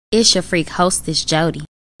It's your freak hostess, Jody,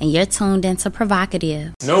 and you're tuned into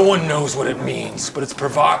Provocative. No one knows what it means, but it's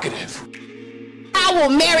provocative. I will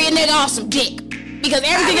marry a nigga off some dick because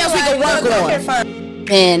everything else we can work on.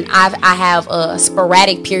 And I have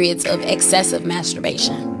sporadic periods of excessive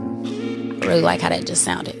masturbation. I really like how that just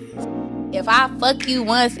sounded. If I fuck you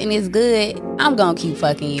once and it's good, I'm gonna keep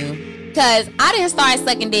fucking you. Because I didn't start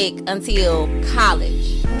sucking dick until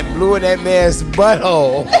college. Blew in that man's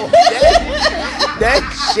butthole. That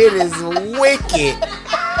shit is wicked.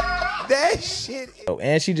 That shit.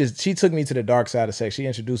 And she took me to the dark side of sex. She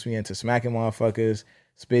introduced me into smacking motherfuckers,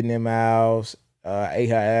 spitting in mouths. Ate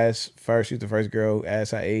her ass first. She was the first girl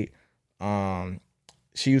ass I ate.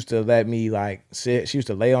 She used to let me like sit. She used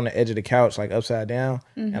to lay on the edge of the couch like upside down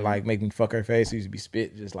and like make me fuck her face. It used to be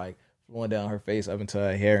spit just like flowing down her face up into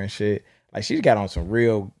her hair and shit. Like she got on some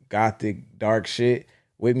real gothic dark shit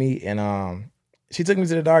with me, and she took me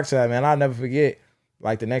to the dark side, man. I'll never forget.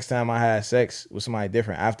 Like the next time I had sex with somebody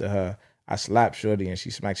different after her, I slapped Shorty and she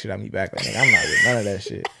smacked shit at me back. Like, I'm not with none of that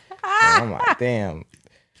shit. And I'm like, damn.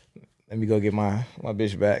 Let me go get my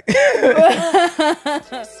bitch back.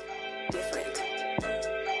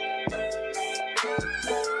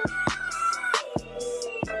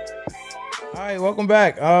 All right, welcome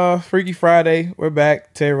back. Freaky Friday. We're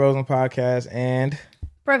back. Terry Rosen podcast and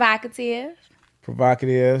Provocative.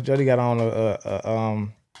 Jody got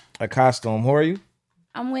on a costume. Who are you?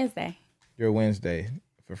 I'm Wednesday. You're Wednesday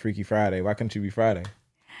for Freaky Friday. Why couldn't you be Friday?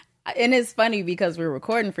 And it's funny because we're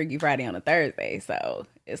recording Freaky Friday on a Thursday, so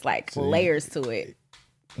it's like layers to it.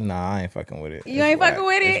 Nah, I ain't fucking with it. You ain't fucking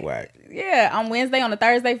with it? It's whack. Yeah, I'm Wednesday on a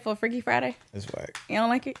Thursday for Freaky Friday. It's whack. You don't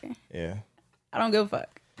like it? Yeah. I don't give a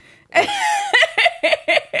fuck.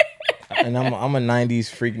 And I'm a 90s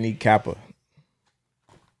Freaknik Kappa.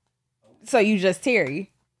 So you just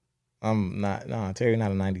Terry? I'm not. No, Terry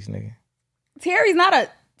not a 90s nigga. Terry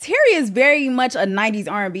is very much a 90s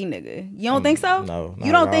R&B nigga. You don't think so? No.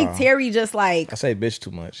 You don't think Terry just like... I say bitch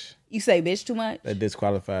too much. You say bitch too much? That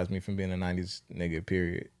disqualifies me from being a 90s nigga,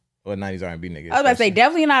 period. Or a 90s R&B nigga. I was about to say,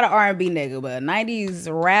 definitely not an R&B nigga, but 90s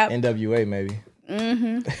rap... NWA, maybe.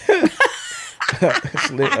 Mm-hmm.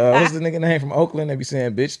 What's the nigga name from Oakland that be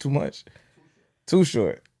saying bitch too much? Too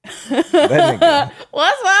short. That nigga.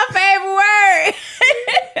 What's my favorite word?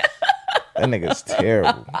 That nigga's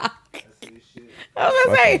terrible. I was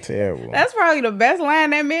gonna say, terrible. That's probably the best line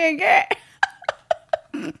that man got.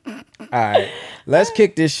 All right, let's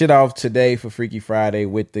kick this shit off today for Freaky Friday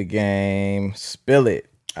with the game Spill It.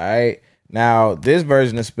 All right, now this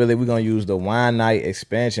version of Spill It, we're gonna use the Wine Night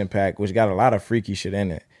expansion pack, which got a lot of freaky shit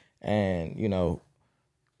in it. And you know,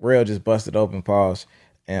 Real just busted open pause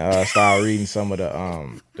and started reading some of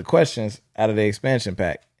the questions out of the expansion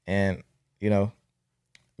pack. And you know,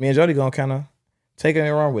 me and Jody gonna kind of take it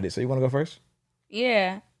and run with it. So you want to go first?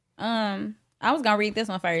 Yeah. I was gonna read this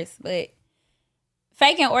one first, but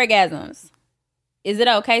faking orgasms. Is it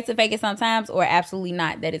okay to fake it sometimes or absolutely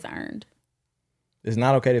not that it's earned? It's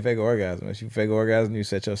not okay to fake an orgasm. If you fake an orgasm, you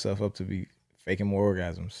set yourself up to be faking more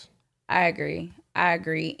orgasms. I agree.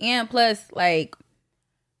 And plus, like,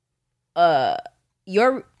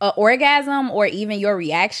 your orgasm or even your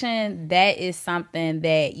reaction, that is something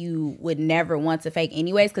that you would never want to fake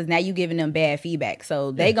anyways, because now you're giving them bad feedback.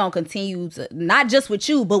 So they gonna continue to, not just with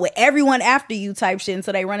you, but with everyone after you type shit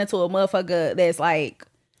until they run into a motherfucker that's like,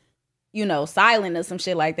 you know, silent or some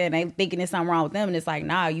shit like that, and they thinking there's something wrong with them, and it's like,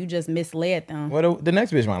 nah, you just misled them. Well, the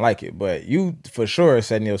next bitch might like it, but you for sure are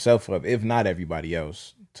setting yourself up, if not everybody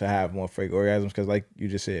else, to have more fake orgasms, because like you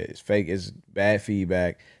just said, it's fake, it's bad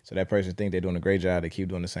feedback, so that person think they're doing a great job, they keep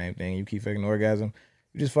doing the same thing, you keep faking orgasm,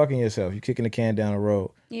 you just fucking yourself, you kicking the can down the road.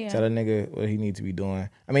 Yeah. Tell that nigga what he needs to be doing.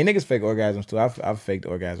 I mean, niggas fake orgasms too. I've faked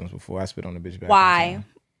orgasms before. I spit on the bitch back. Why?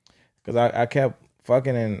 Because I kept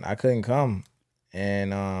fucking and I couldn't come,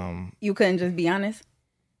 and You couldn't just be honest?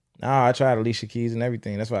 nah, I tried Alicia Keys and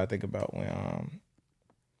everything. That's what I think about when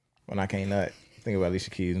I can't nut. I think about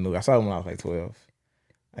Alicia Keys and nudes. I saw them when I was like 12.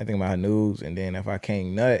 I think about her nudes, and then if I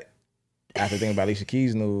can't nut after thinking about Alicia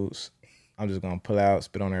Keys nudes, I'm just gonna pull out,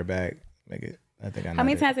 spit on her back, make it. I think I know. How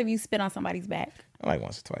many times have you spit on somebody's back? Like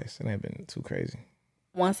once or twice. It ain't been too crazy.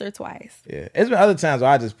 Once or twice? Yeah, it's been other times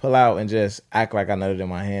where I just pull out and just act like I nutted in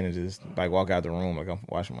my hand and just like walk out the room like I'm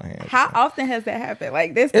washing my hands. How often has that happened?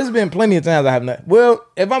 Like this? It's been plenty of times I have nut. Well,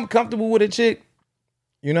 if I'm comfortable with a chick,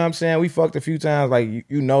 you know what I'm saying? We fucked a few times. Like,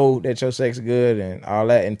 you know that your sex good and all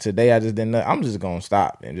that. And today I just didn't know. I'm just going to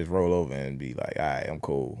stop and just roll over and be like, all right, I'm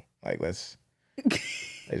cool. Like, let's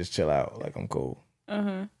just chill out. Like, I'm cool.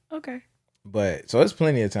 Uh-huh. Okay. But, so it's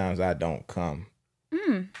plenty of times I don't come.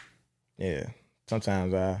 Mm. Yeah.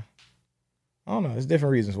 Sometimes I don't know. There's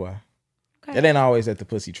different reasons why. Okay. It ain't always at the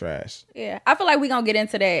pussy trash. Yeah. I feel like we're going to get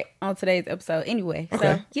into that on today's episode anyway.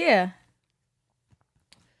 Okay. So, yeah.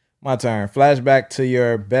 My turn. Flashback to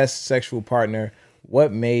your best sexual partner.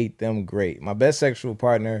 What made them great? My best sexual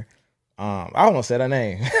partner, I almost said her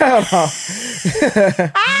name.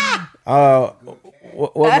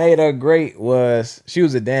 What made her great was she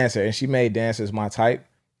was a dancer, and she made dancers my type.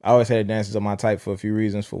 I always had dancers on my type for a few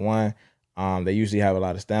reasons. For one, they usually have a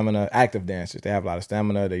lot of stamina. Active dancers, they have a lot of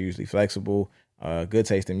stamina. They're usually flexible, good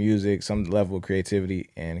taste in music, some level of creativity,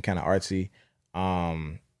 and kind of artsy.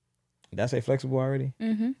 Did I say flexible already?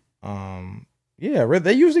 Mm-hmm. Yeah,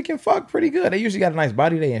 they usually can fuck pretty good. They usually got a nice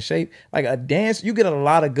body. They in shape. Like a dance, you get a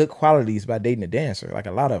lot of good qualities by dating a dancer. Like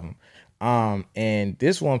a lot of them. And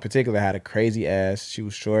this one in particular had a crazy ass. She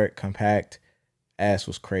was short, compact. Ass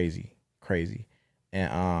was crazy.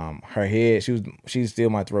 And her head, she's still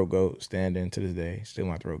my throat goat, standing to this day. Still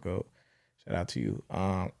my throat goat. Shout out to you.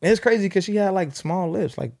 And it's crazy because she had like small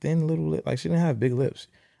lips, like thin little lips. Like she didn't have big lips.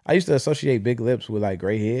 I used to associate big lips with like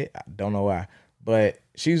gray head. I don't know why. But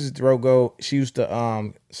she was a throat goat. She used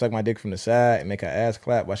to suck my dick from the side and make her ass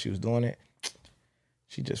clap while she was doing it.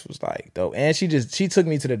 She just was like dope. And she took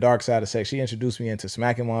me to the dark side of sex. She introduced me into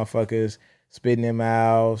smacking motherfuckers, spitting in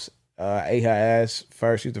mouths. I ate her ass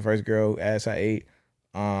first. She was the first girl ass I ate.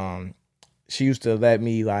 She used to let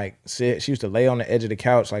me like sit. She used to lay on the edge of the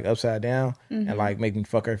couch like upside down and like make me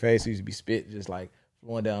fuck her face. She used to be spit just like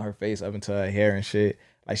flowing down her face up into her hair and shit.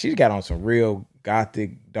 Like she got on some real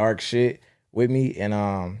gothic dark shit with me,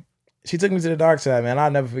 and she took me to the dark side, man.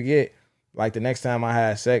 I'll never forget. Like the next time I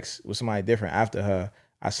had sex with somebody different after her,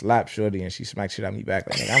 I slapped shorty and she smacked shit at me back.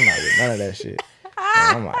 Like, nigga, I'm not with none of that shit.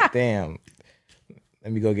 And I'm like, damn.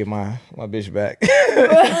 Let me go get my bitch back.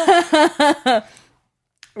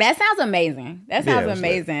 That sounds amazing. That sounds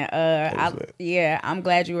amazing. I'm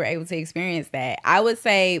glad you were able to experience that. I would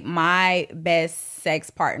say my best sex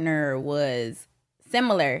partner was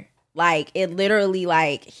similar. Like it literally,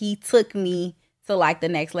 like he took me to like the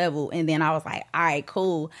next level, and then I was like, all right,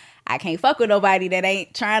 cool. I can't fuck with nobody that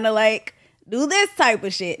ain't trying to like do this type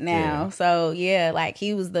of shit now. Yeah. So yeah, like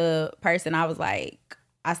he was the person I was like,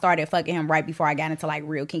 I started fucking him right before I got into like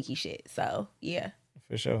real kinky shit. So yeah.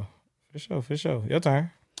 For sure. Your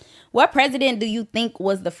turn. What president do you think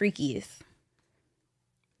was the freakiest?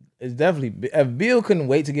 It's definitely, if Bill couldn't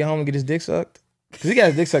wait to get home and get his dick sucked, because he got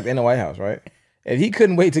his dick sucked in the White House, right? If he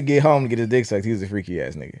couldn't wait to get home and get his dick sucked, he was a freaky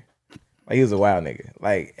ass nigga. Like he was a wild nigga.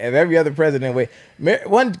 Like if every other president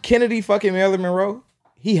wasn't Kennedy fucking Marilyn Monroe,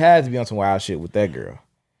 he had to be on some wild shit with that girl.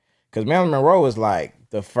 Because Marilyn Monroe was like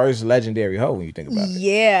the first legendary hoe when you think about it.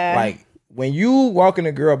 Yeah. Like when you walk in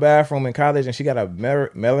a girl bathroom in college and she got a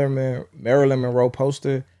Marilyn Monroe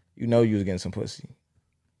poster, you know you was getting some pussy.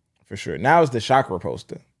 For sure. Now it's the chakra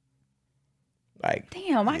poster. Like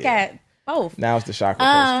damn, I got both. Now it's the chakra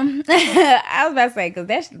poster. I was about to say,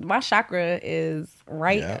 because my chakra is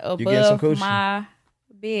right above my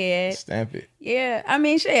bed. Stamp it. Yeah. I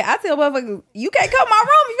mean, shit, I tell motherfuckers, you can't come my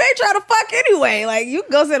room if you ain't trying to fuck anyway. Like, you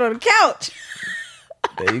can go sit on the couch.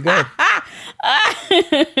 There you go.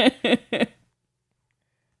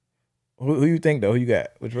 Who you think, though? Who you got?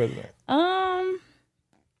 Which president?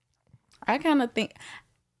 I kind of think,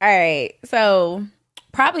 all right, so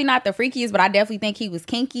probably not the freakiest, but I definitely think he was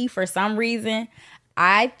kinky for some reason.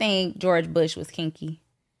 I think George Bush was kinky.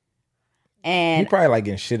 And he probably like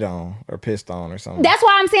getting shit on or pissed on or something. That's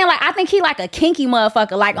why I'm saying, like, I think he like a kinky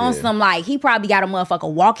motherfucker. Like on some, like, he probably got a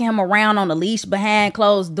motherfucker walking him around on a leash behind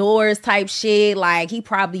closed doors type shit. Like, he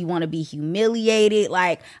probably want to be humiliated.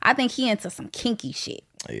 Like, I think he into some kinky shit.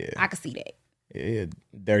 Yeah. I could see that. Yeah,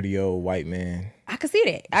 dirty old white man. I could see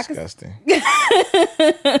that. Disgusting. Did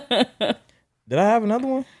I have another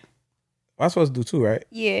one? I was supposed to do two, right?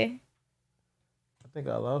 Yeah. I think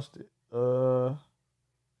I lost it.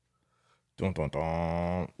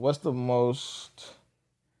 What's the most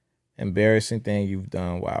embarrassing thing you've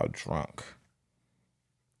done while drunk?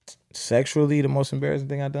 Sexually, the most embarrassing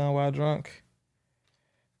thing I've done while drunk?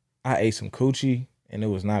 I ate some coochie, and it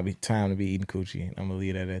was not time to be eating coochie. I'm going to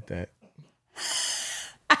leave that at that.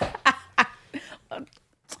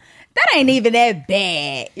 That ain't even that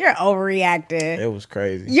bad. You're overreacting. It was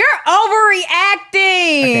crazy. You're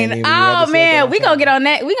overreacting. Oh man, we gonna get on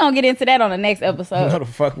that. We gonna get into that on the next episode. No, the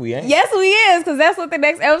fuck we ain't. Yes, we is, because that's what the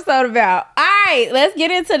next episode about. All right, let's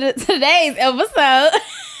get into today's episode.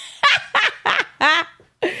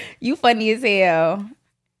 You funny as hell.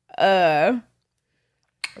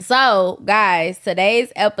 So, guys,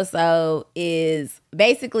 today's episode is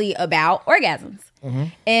basically about orgasms. Mm-hmm.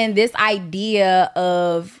 And this idea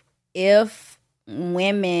of if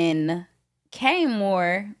women came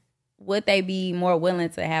more, would they be more willing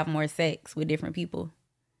to have more sex with different people?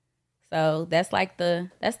 So that's like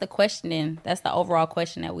that's the questioning. That's the overall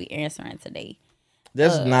question that we answering today.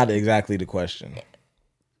 That's not exactly the question.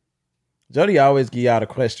 Jody always give y'all the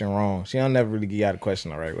question wrong. She don't never really give y'all the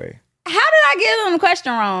question the right way. How did I give them the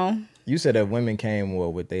question wrong? You said if women came,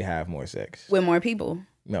 well, would they have more sex? With more people.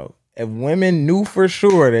 No. If women knew for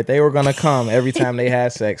sure that they were going to come every time they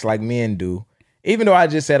had sex like men do, even though I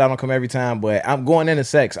just said I don't come every time, but I'm going into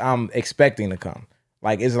sex, I'm expecting to come.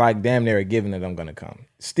 Like, it's like damn near a given that I'm going to come.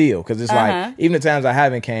 Still, because it's like, even the times I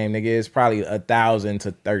haven't came, nigga, it's probably 1,000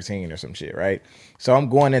 to 13 or some shit, right? So I'm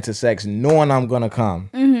going into sex knowing I'm going to come.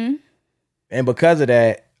 Mm-hmm. And because of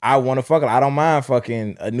that, I want to fuck her. I don't mind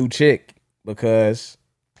fucking a new chick because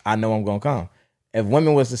I know I'm going to come. If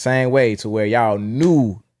women was the same way to where y'all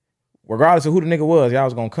knew, regardless of who the nigga was, y'all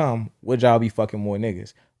was going to come, would y'all be fucking more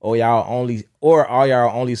niggas? Or are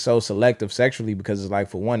y'all only so selective sexually because it's like,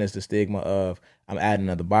 for one, it's the stigma of I'm adding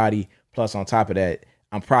another body. Plus, on top of that,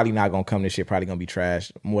 I'm probably not going to come. This shit probably going to be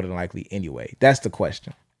trash more than likely anyway. That's the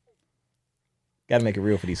question. Got to make it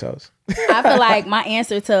real for these hoes. I feel like my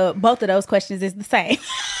answer to both of those questions is the same.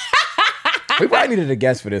 We probably needed a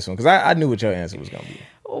guess for this one because I knew what your answer was going to be.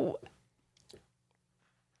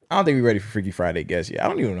 I don't think we're ready for Freaky Friday guess yet. I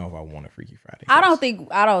don't even know if I want a Freaky Friday guess. I don't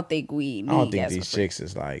think we need I don't think these chicks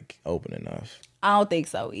is like open enough. I don't think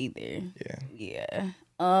so either. Yeah.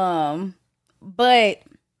 But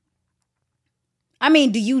I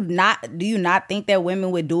mean, do you not think that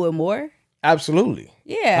women would do it more? Absolutely.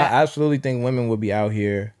 Yeah. I absolutely think women would be out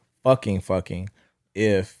here fucking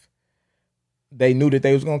if they knew that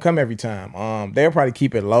they was gonna come every time. They'll probably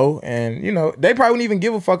keep it low, and they probably wouldn't even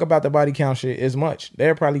give a fuck about the body count shit as much.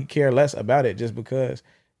 They'll probably care less about it just because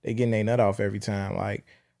they getting their nut off every time. Like,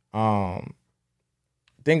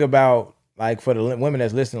 think about, like, for the women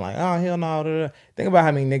that's listening, like, oh hell no, think about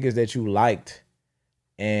how many niggas that you liked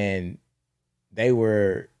and they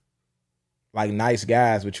were like nice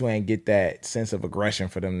guys, but you ain't get that sense of aggression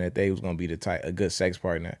for them that they was gonna be a good sex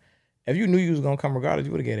partner. If you knew you was gonna come regardless,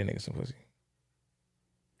 you would have gave that nigga some pussy.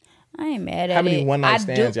 I ain't mad at it. How many one night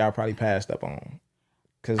stands y'all probably passed up on?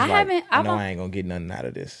 Because I know I ain't gonna get nothing out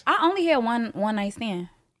of this. I only had one night stand.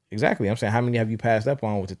 Exactly. I'm saying, how many have you passed up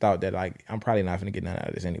on with the thought that, like, I'm probably not gonna get nothing out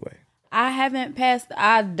of this anyway? I haven't passed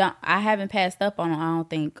up on, I don't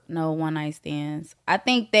think, no one night stands. I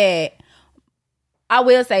think that I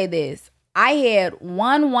will say this. I had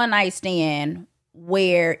one night stand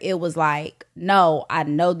where it was like, no, I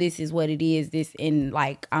know this is what it is.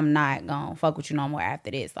 Like, I'm not gonna fuck with you no more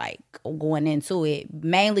after this. Like, going into it,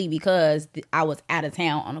 mainly because I was out of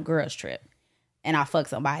town on a girls trip and I fucked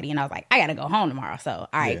somebody and I was like, I gotta go home tomorrow. So,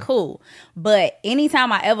 all right, cool. But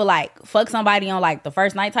anytime I ever like fuck somebody on like the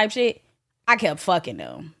first night type shit, I kept fucking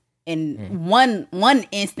them. In one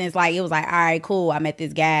instance, like, it was like, all right, cool, I met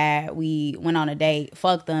this guy, we went on a date,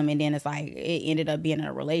 fucked them, and then it's like it ended up being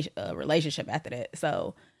a relationship after that.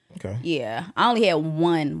 So yeah, I only had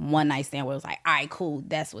one night stand where it was like, all right, cool,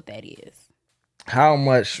 that's what that is. How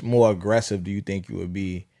much more aggressive do you think you would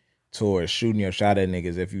be towards shooting your shot at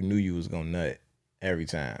niggas if you knew you was gonna nut every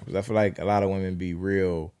time? Because I feel like a lot of women be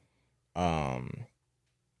real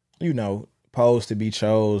posed to be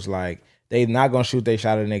chose, like they not gonna shoot their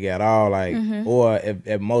shot at a nigga at all, like, or if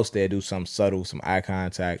at most they do some subtle, some eye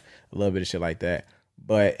contact, a little bit of shit like that.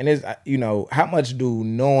 But, and it's, how much do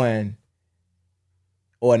knowing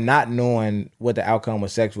or not knowing what the outcome of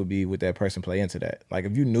sex would be with that person play into that? Like,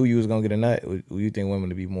 if you knew you was gonna get a nut, would you think women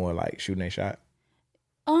to be more like shooting their shot?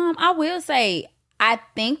 I will say, I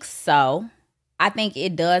think so. I think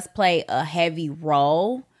it does play a heavy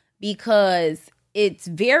role because it's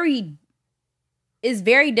very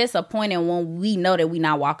disappointing when we know that we're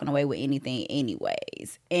not walking away with anything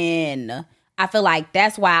anyways. And I feel like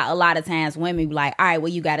that's why a lot of times women be like, all right,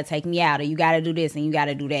 well, you got to take me out, or you got to do this and you got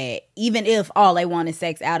to do that, even if all they want is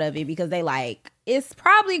sex out of it, because they like, it's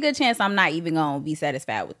probably a good chance I'm not even going to be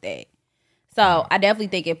satisfied with that. So I definitely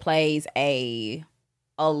think it plays a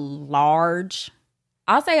large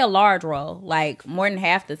role, like more than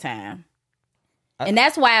half the time. And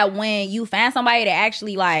that's why when you find somebody that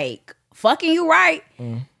actually like fucking you right,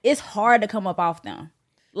 it's hard to come up off them.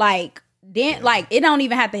 Like, then, like, it don't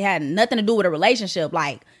even have to have nothing to do with a relationship.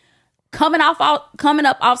 Like, coming up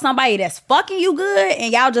off somebody that's fucking you good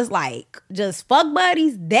and y'all just fuck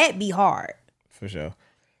buddies, that be hard. For sure.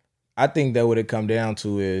 I think that what it come down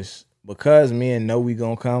to is, because men know we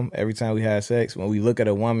gonna come every time we have sex, when we look at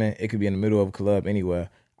a woman, it could be in the middle of a club anywhere,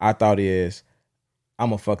 our thought is, I'm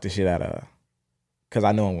gonna fuck the shit out of her because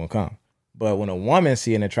I know I'm gonna come. But when a woman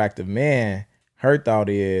see an attractive man, her thought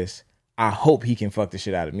is, I hope he can fuck the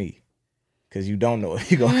shit out of me. because you don't know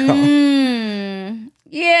if you're gonna come.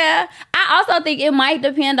 Yeah, I also think it might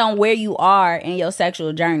depend on where you are in your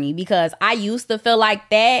sexual journey, because I used to feel like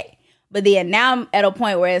that, but then now I'm at a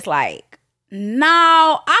point where it's like,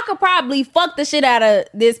 no, I could probably fuck the shit out of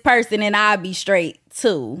this person and I'll be straight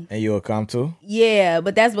too. And you'll come too? Yeah,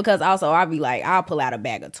 but that's because also I'll be like, I'll pull out a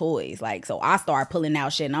bag of toys. Like, so I start pulling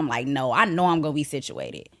out shit and I'm like, no, I know I'm going to be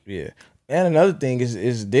situated. Yeah. And another thing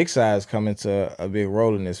is dick size come into a big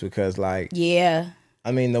role in this, because like, yeah,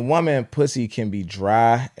 I mean, the woman pussy can be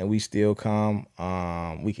dry and we still come.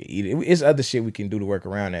 We can eat it. It's other shit we can do to work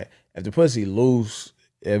around that. If the pussy loose,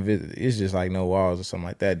 if it's just like no walls or something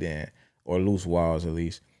like that, then, or loose walls at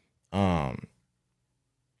least,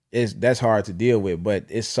 that's hard to deal with. But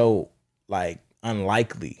it's so like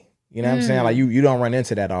unlikely. You know what I'm saying? Like you don't run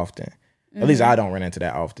into that often. At least I don't run into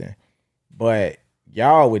that often. But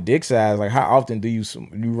y'all with dick size, like how often do you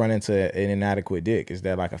run into an inadequate dick? Is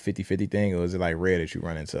that like a 50-50 thing, or is it like rare that you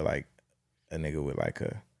run into like a nigga with like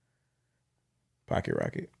a pocket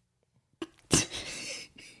rocket?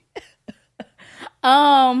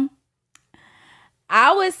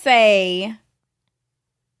 I would say,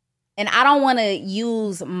 and I don't want to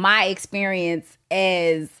use my experience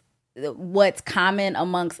as what's common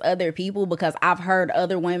amongst other people, because I've heard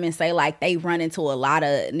other women say like they run into a lot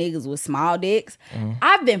of niggas with small dicks.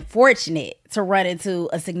 I've been fortunate to run into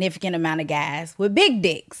a significant amount of guys with big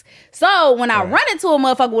dicks. So when I run into a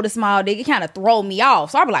motherfucker with a small dick, it kind of throw me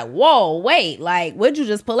off. So I'll be like, whoa, wait, like what'd you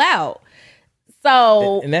just pull out?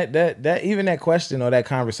 So and that even that question or that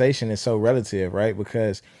conversation is so relative, right?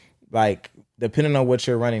 Because like depending on what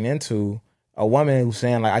you're running into, a woman who's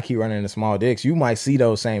saying like I keep running into small dicks, you might see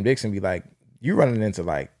those same dicks and be like, you running into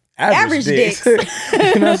like average dicks. You know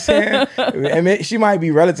what I'm saying? I mean, she might be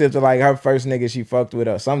relative to like her first nigga she fucked with,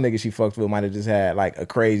 or some nigga she fucked with might have just had like a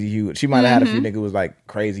crazy huge. She might have had a few niggas with like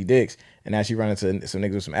crazy dicks, and now she run into some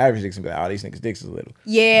niggas with some average dicks and be like, oh, these niggas dicks is little.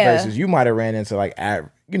 Yeah. Versus you might have ran into like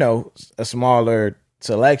a smaller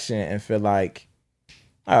selection and feel like,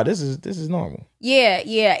 oh, this is normal.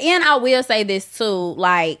 Yeah. And I will say this too,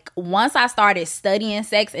 like once I started studying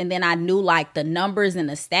sex and then I knew like the numbers and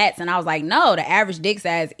the stats, and I was like, no, the average dick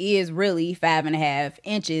size is really 5.5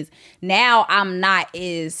 inches. Now I'm not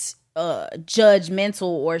as judgmental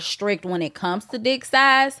or strict when it comes to dick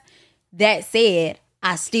size. That said,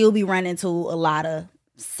 I still be running into a lot of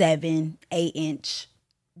 7-8 inch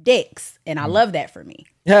dicks, and I love that for me.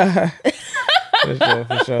 Yeah. For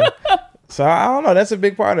sure. So I don't know. That's a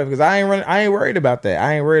big part of it, because I ain't worried about that.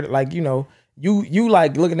 I ain't worried. Like, you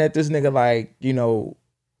like looking at this nigga like,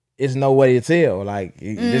 it's no way to tell. Like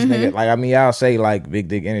this nigga, like, I mean, y'all say like big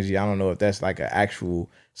dick energy. I don't know if that's like an actual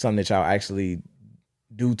something that y'all actually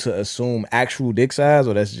do to assume actual dick size,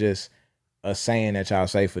 or that's just a saying that y'all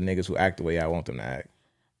say for niggas who act the way y'all want them to act.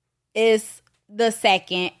 It's the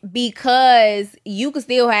second, because you could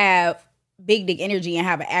still have big dick energy and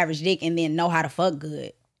have an average dick and then know how to fuck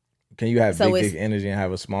good. Can you have big dick energy and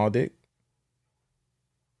have a small dick?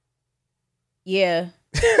 Yeah.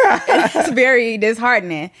 It's very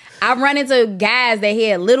disheartening. I've run into guys that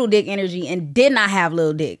had little dick energy and did not have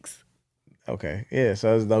little dicks. Okay. Yeah.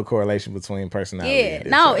 So there's no correlation between personality. Yeah.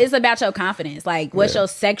 No, it's about your confidence. Like, what's your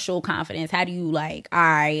sexual confidence? How do you like, all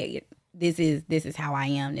right, this is how I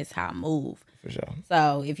am. This is how I move. For sure.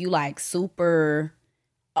 So if you like super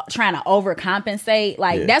trying to overcompensate,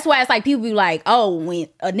 like that's why it's like people be like, oh, when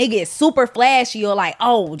a nigga is super flashy or like,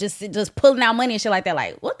 oh, just pulling out money and shit like that,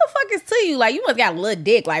 like what the fuck is to you? Like you must got a little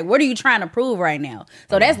dick. Like what are you trying to prove right now?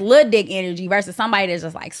 So that's little dick energy versus somebody that's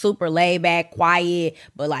just like super laid back, quiet,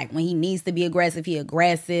 but like when he needs to be aggressive, he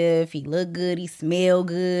aggressive, he look good, he smell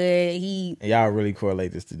good, and y'all really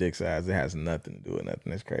correlate this to dick size. It has nothing to do with nothing.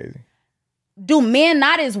 That's crazy. Do men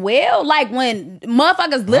not as well? Like when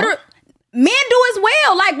motherfuckers literally men do as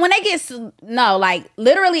well. Like when they get, no, like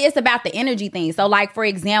literally it's about the energy thing. So like, for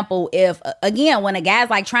example, if again, when a guy's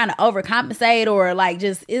like trying to overcompensate or like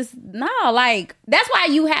just, it's no, like that's why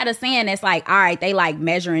you had a saying that's like, all right, they like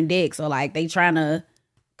measuring dicks or like they trying to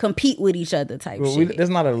compete with each other type shit. That's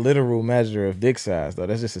not a literal measure of dick size though.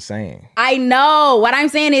 That's just a saying. I know. What I'm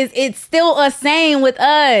saying is it's still a saying with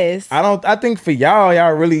us. I think for y'all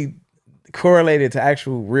really correlated to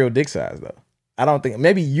actual real dick size though. I don't think,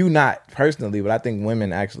 maybe you not personally, but I think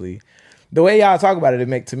women actually, the way y'all talk about it,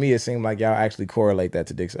 it seemed like y'all actually correlate that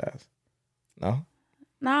to dick size. No?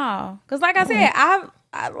 No. Because like I said,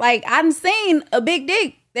 I've seen a big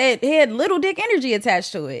dick that had little dick energy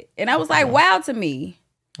attached to it. And I was like, wow to me.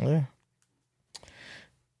 Yeah.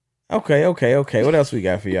 Okay. What else we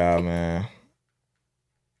got for y'all, man?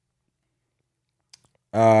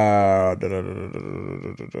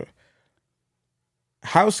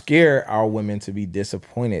 how scared are women to be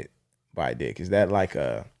disappointed by dick? Is that like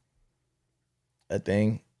a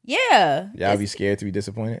thing? Yeah. Y'all be scared to be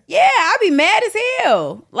disappointed? Yeah, I'd be mad as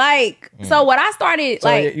hell. Like, so what I started, So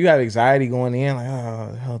like... you have anxiety going in, like,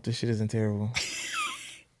 oh, I hope this shit isn't terrible.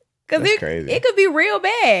 Because it could be real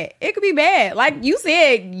bad. It could be bad. Like you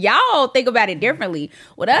said, y'all think about it differently.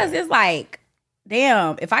 With us, it's like,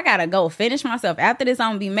 damn, if I gotta go finish myself after this,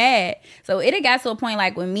 I'm gonna be mad. So it had got to a point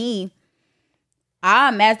like with me,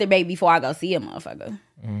 I masturbate before I go see a motherfucker.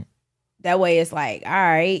 Mm-hmm. That way it's like, all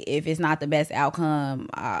right, if it's not the best outcome,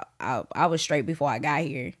 I was straight before I got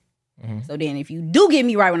here. Mm-hmm. So then if you do get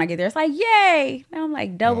me right when I get there, it's like, yay. Now I'm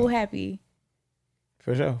like double happy.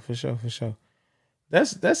 For sure.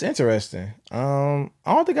 That's interesting. I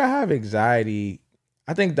don't think I have anxiety.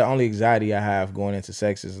 I think the only anxiety I have going into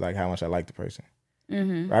sex is like how much I like the person.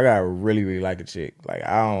 Mm-hmm. I gotta really, really like a chick. Like if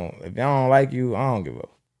I don't like you, I don't give a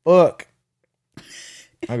fuck.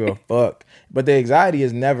 I don't give a fuck. But the anxiety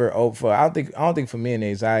is never over. I don't think for me, the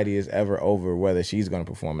anxiety is ever over whether she's gonna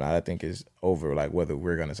perform or not. I think it's over like whether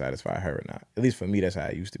we're gonna satisfy her or not. At least for me, that's how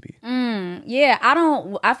it used to be. Yeah,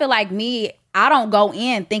 I feel like I don't go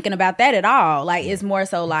in thinking about that at all. Like it's more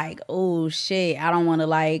so like, oh shit, I don't want to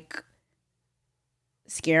like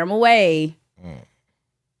scare him away.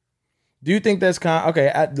 Do you think that's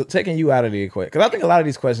taking you out of the equation? Because I think a lot of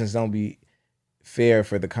these questions don't be fair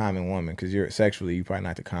for the common woman because you're probably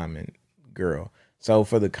not the common girl. So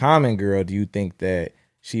for the common girl, do you think that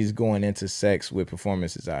she's going into sex with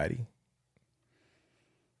performance anxiety?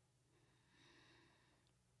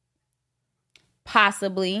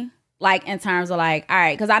 Possibly. Like in terms of like, all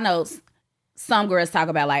right, because I know some girls talk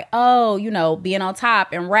about like, oh, being on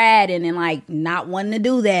top and ratting and like not wanting to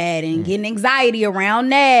do that and getting anxiety around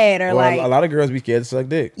that, or like a lot of girls be scared to suck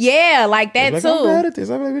dick. Yeah, like that like, too. I'm bad at this.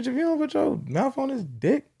 I'm like, bitch, if you don't put your mouth on this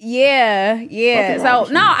dick. Yeah.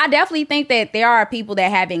 So no, I definitely think that there are people that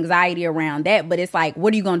have anxiety around that, but it's like,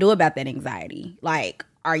 what are you gonna do about that anxiety? Like,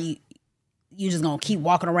 are you just gonna keep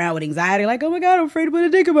walking around with anxiety? Like, oh my God, I'm afraid to put a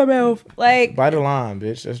dick in my mouth. Like, bite a lime,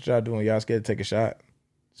 bitch. That's what y'all doing. Y'all scared to take a shot.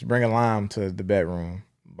 Just bring a lime to the bedroom.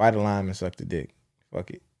 Bite a lime and suck the dick.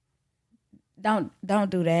 Fuck it. Don't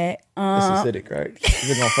do that. It's acidic, right? Is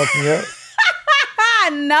it gonna fuck me up?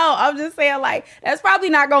 No, I'm just saying like that's probably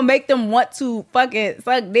not gonna make them want to fucking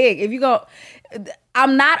suck dick. If you go,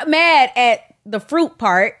 I'm not mad at the fruit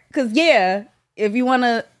part because if you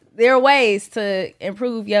wanna, there are ways to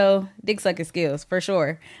improve your dick sucking skills for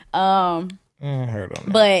sure. Heard on that.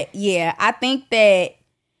 But yeah, I think that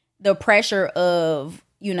the pressure of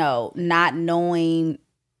not knowing,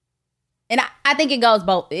 and I think it goes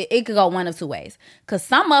both. It could go one of two ways. Because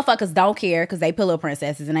some motherfuckers don't care because they pillow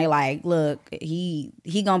princesses and they like, look, he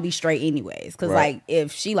gonna be straight anyways. Because like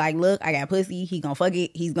if she like, look, I got pussy, he gonna fuck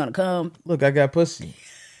it, he's gonna come. Look, I got pussy.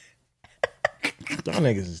 Y'all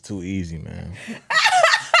niggas is too easy, man.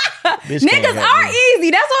 Niggas are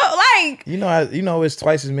easy. That's what like. You know, it's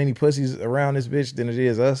twice as many pussies around this bitch than it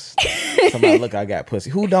is us. Somebody, look, I got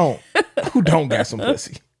pussy. Who don't? Who don't got some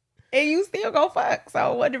pussy? And you still go fuck.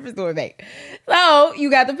 So what difference do it make? So you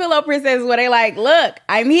got the pillow princesses where they like, look,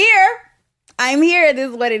 I'm here.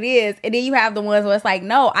 This is what it is. And then you have the ones where it's like,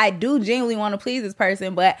 no, I do genuinely want to please this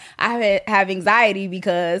person, but I have anxiety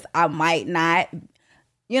because I might not,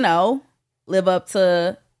 live up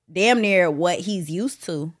to damn near what he's used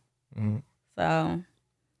to. Mm-hmm. So,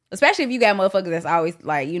 especially if you got motherfuckers that's always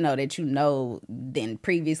like, then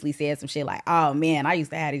previously said some shit like, oh man, I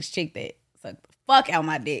used to have this chick that sucked the fuck out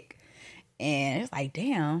my dick. And it's like,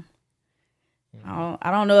 damn. I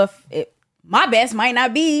don't know if my best might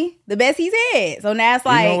not be the best he's had. So now it's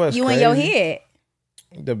like you in your head.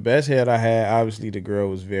 The best head I had, obviously the girl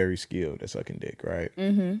was very skilled at sucking dick, right?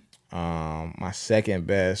 Mm-hmm. My second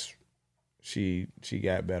best, she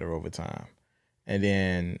got better over time. And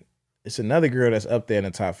then it's another girl that's up there in the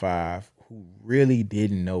top 5 who really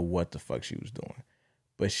didn't know what the fuck she was doing.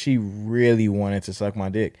 But she really wanted to suck my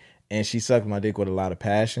dick. And she sucked my dick with a lot of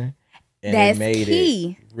passion. And that's it made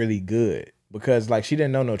key. It really good. Because like she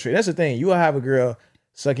didn't know no trick. That's the thing. You will have a girl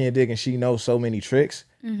sucking your dick and she knows so many tricks,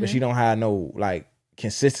 but she don't have no like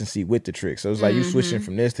consistency with the tricks. So it's like you switching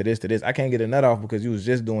from this to this to this. I can't get a nut off because you was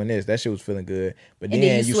just doing this. That shit was feeling good. But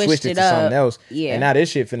then you switched it to something else. Yeah. And now this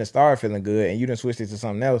shit finna start feeling good and you done switched it to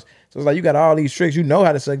something else. So it's like you got all these tricks. You know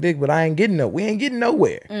how to suck dick, but we ain't getting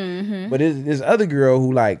nowhere. Mm-hmm. But this other girl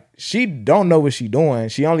who like, she don't know what she doing.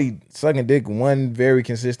 She only sucking dick one very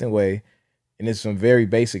consistent way. And it's some very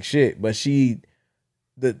basic shit. But she's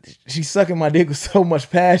sucking my dick with so much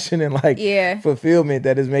passion and like fulfillment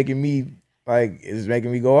that is making me Like, it's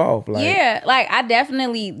making me go off. Like, yeah, like I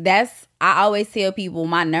always tell people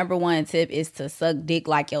my number one tip is to suck dick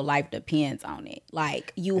like your life depends on it.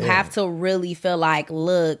 Like, you have to really feel like,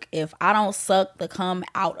 look, if I don't suck the cum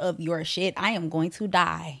out of your shit, I am going to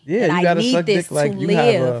die. Yeah, and you gotta I need suck this dick like to you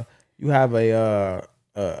live. have a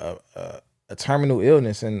terminal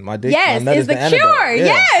illness, and my dick. Yes, my nut it's the antidote. cure.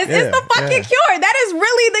 Yeah, Yes, yeah, it's the fucking cure. That is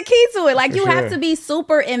really the key to it. Like, you have to be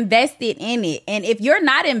super invested in it. And if you're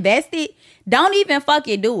not invested, don't even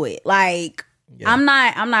fucking do it. Like, I'm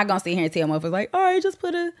not gonna sit here and tell motherfuckers like, all right, just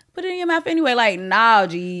put it in your mouth anyway. Like, nah,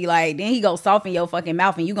 G. Like, then he go soften your fucking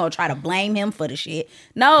mouth and you gonna try to blame him for the shit.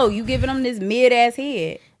 No, you giving him this mid ass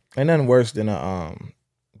head. Ain't nothing worse than a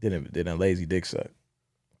lazy dick suck.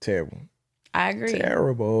 Terrible. I agree.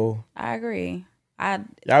 Terrible. I agree.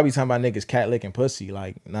 Y'all be talking about niggas cat licking pussy.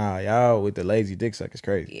 Like, nah, y'all with the lazy dick suck is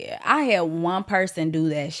crazy. Yeah, I had one person do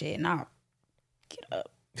that shit and I'll get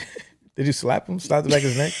up. Did you slap him? Slap the back of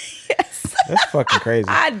his neck? Yes. That's fucking crazy.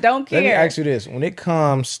 I don't care. Let me ask you this. When it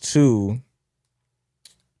comes to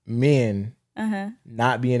men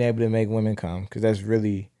not being able to make women come, because that's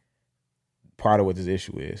really part of what this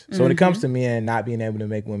issue is. So when it comes to men not being able to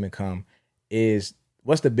make women come,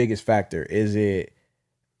 what's the biggest factor? Is it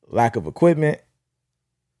lack of equipment,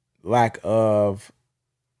 lack of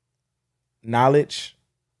knowledge,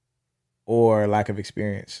 or lack of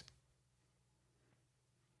experience?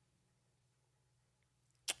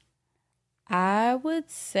 I would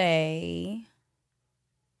say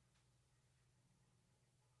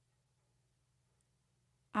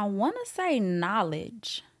I want to say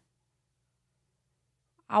knowledge.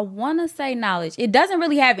 It doesn't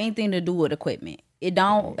really have anything to do with equipment. It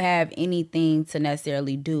don't have anything to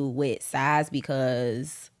necessarily do with size,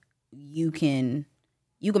 because you can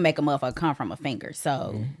make a motherfucker come from a finger.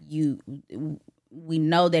 So we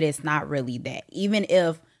know that it's not really that. Even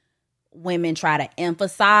if women try to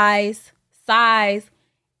emphasize size,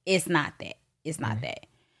 it's not that. It's not that.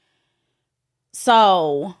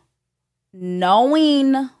 So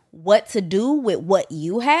knowing what to do with what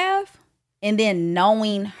you have, and then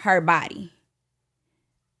knowing her body.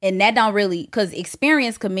 And that don't really, because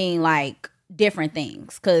experience could mean like different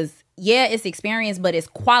things. Because yeah, it's experience, but it's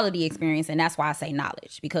quality experience. And that's why I say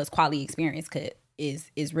knowledge, because quality experience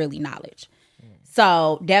is really knowledge.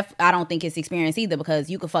 So I don't think it's experience either, because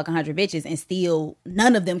you could fuck 100 bitches and still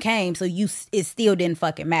none of them came. So it still didn't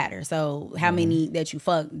fucking matter. So how many that you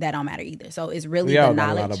fuck, that don't matter either. So it's really the knowledge. We all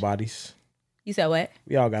got a lot of bodies. You said what?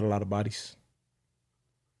 We all got a lot of bodies.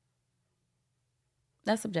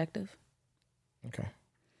 That's subjective. Okay.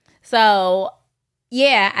 So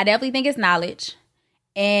yeah, I definitely think it's knowledge.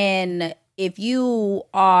 And if you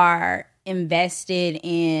are invested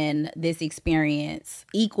in this experience,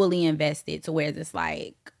 equally invested, to where it's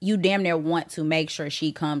like you damn near want to make sure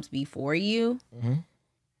she comes before you.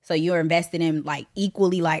 So you're invested in like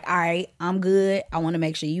equally, like, all right, I'm good. I want to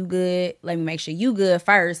make sure you good. Let me make sure you good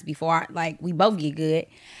first before we both get good.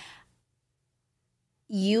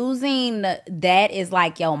 Using that as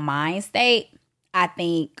like your mind state, I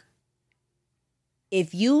think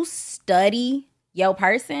if you study your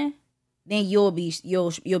person, then you'll be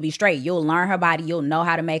straight. You'll learn her body. You'll know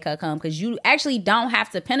how to make her come, because you actually don't have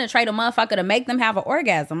to penetrate a motherfucker to make them have an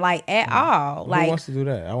orgasm, like, at all. Who like, wants to do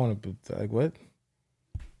that? I want to, like, what?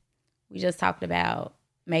 We just talked about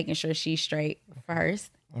making sure she's straight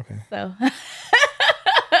first. Okay. So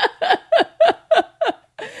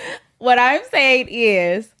what I'm saying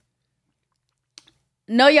is,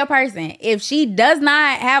 know your person. If she does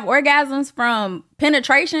not have orgasms from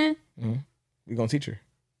penetration, we're going to teach her.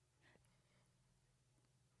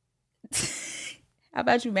 How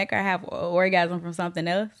about you make her have an orgasm from something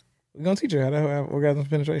else? We're going to teach her how to have orgasm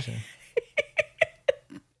penetration.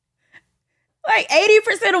 Like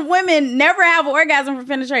 80% of women never have an orgasm from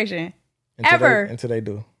penetration. Until they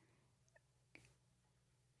do.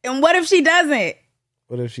 And what if she doesn't?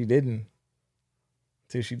 What if she didn't?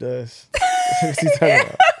 Till she does. What she talking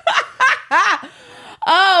about?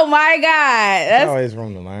 Oh my God. That's always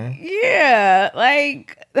room to learn. Yeah.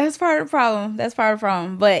 Like, that's part of the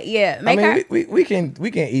problem. But yeah, we can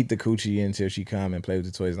eat the coochie until she come and play with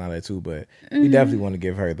the toys and all that too, but we definitely want to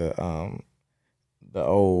give her the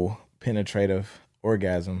old penetrative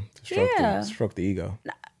orgasm to stroke the ego.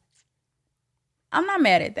 I'm not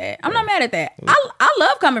mad at that. I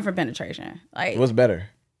love coming from penetration. Like, what's better?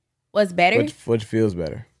 What's better? What feels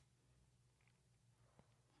better?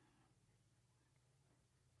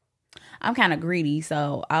 I'm kind of greedy,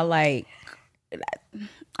 so I'm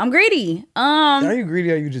greedy. Are you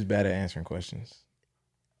greedy or are you just bad at answering questions?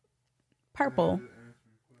 Purple.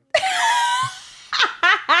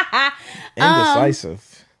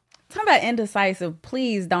 Indecisive. Talking about indecisive,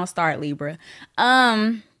 please don't start, Libra.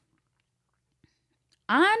 Honestly,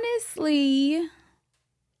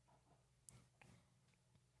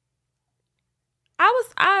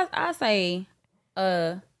 I say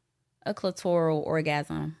a clitoral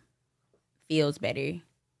orgasm feels better.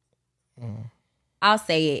 I'll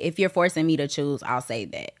say it. If you're forcing me to choose, I'll say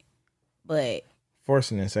that. But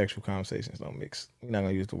forcing and sexual conversations don't mix. We're not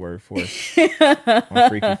gonna use the word force on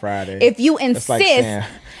Freaky Friday. If you insist,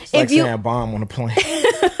 it's like saying bomb on a plane.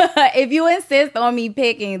 If you insist on me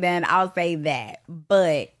picking, then I'll say that.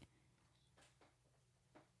 But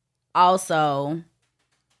also,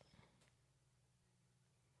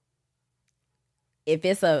 if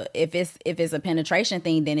it's a penetration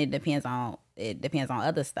thing, then it depends on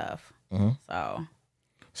other stuff. Mm-hmm.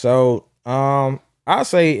 So I'll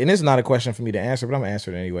say, and this is not a question for me to answer, but I'm gonna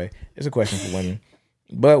answer it anyway. It's a question for women.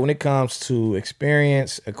 But when it comes to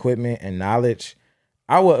experience, equipment, and knowledge,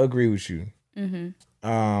 I would agree with you.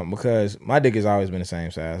 Mm-hmm. Because my dick has always been the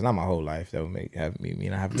same size. Not my whole life. That would have me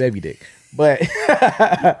and I have a baby dick. But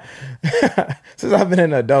since I've been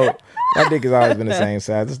an adult, my dick has always been the same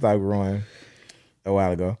size. It started growing a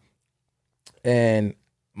while ago. And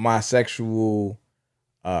my sexual,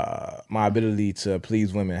 my ability to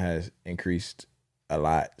please women has increased a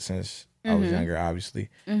lot since I was younger, obviously.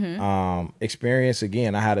 Experience,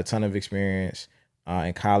 again, I had a ton of experience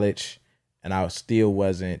in college, and I still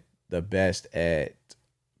wasn't the best at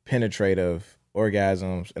penetrative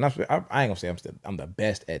orgasms. And I ain't gonna say I'm the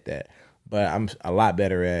best at that, but I'm a lot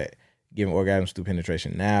better at giving orgasms through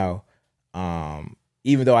penetration now.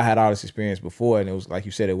 Even though I had all this experience before, and it was like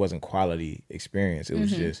you said, it wasn't quality experience. It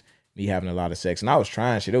was just me having a lot of sex, and I was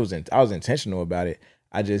trying shit. I was intentional about it.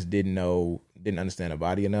 I just didn't understand the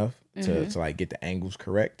body enough to like get the angles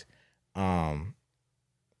correct. Do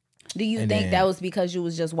you think that was because you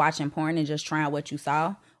was just watching porn and just trying what you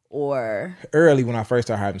saw? Or early when I first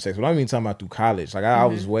started having sex, but I'm even talking about through college. Like I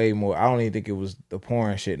was way more. I don't even think it was the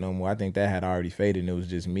porn shit no more. I think that had already faded, and it was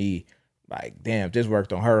just me. Like, damn, if this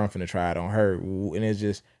worked on her, I'm finna try it on her. And it's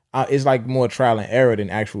just, it's like more trial and error than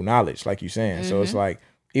actual knowledge, like you're saying. So it's like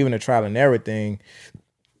even the trial and error thing,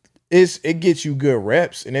 it gets you good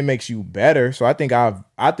reps and it makes you better. So I think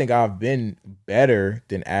I've been better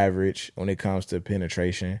than average when it comes to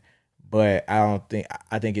penetration. But I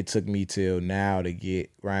think it took me till now to get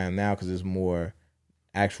where I am now because it's more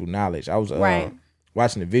actual knowledge. I was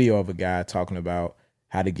watching a video of a guy talking about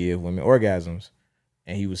how to give women orgasms.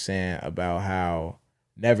 And he was saying about how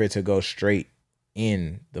never to go straight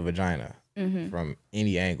in the vagina from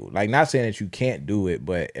any angle. Like, not saying that you can't do it,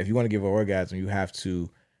 but if you want to give an orgasm, you have to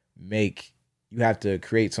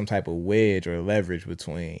create some type of wedge or leverage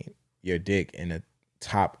between your dick and the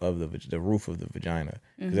top of the roof of the vagina,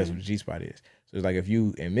 because that's what the G-spot is. So it's like if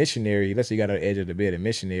you in missionary, let's say you got on the edge of the bed in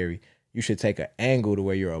missionary, you should take an angle to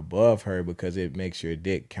where you're above her because it makes your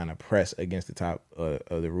dick kind of press against the top of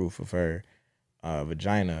the roof of her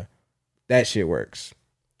vagina. That shit works.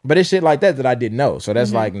 But it's shit like that I didn't know. So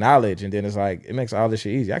that's like knowledge, and then it's like it makes all this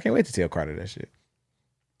shit easy. I can't wait to tell Carter that shit.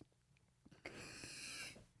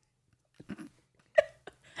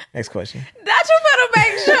 Next question. That you better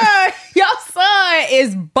make sure your son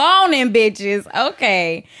is boning bitches.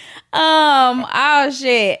 Okay. Oh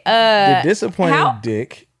shit. The disappointed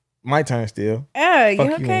dick. My turn still.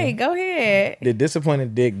 Okay, go ahead. Did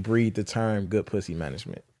disappointed dick breed the term good pussy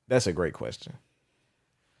management? That's a great question.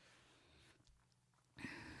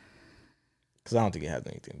 Because I don't think it has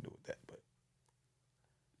anything to do with that. But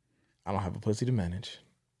I don't have a pussy to manage.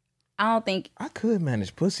 I don't think I could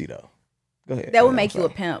manage pussy though. Go ahead. That would make you a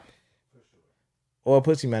pimp. Or a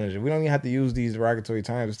pussy manager. We don't even have to use these derogatory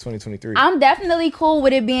terms. It's 2023. I'm definitely cool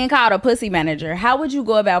with it being called a pussy manager. How would you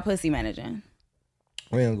go about pussy managing?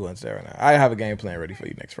 We ain't going to that right now. I have a game plan ready for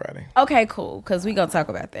you next Friday. Okay, cool. Because we going to talk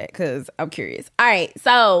about that because I'm curious. All right.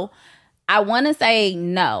 So I want to say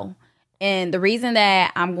no. And the reason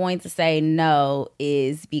that I'm going to say no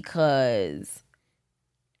is because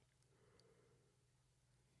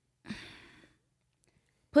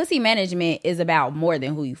pussy management is about more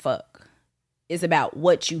than who you fuck. It's about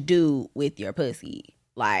what you do with your pussy.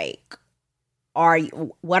 Like,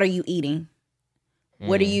 what are you eating?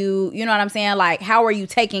 What are you know what I'm saying? Like, how are you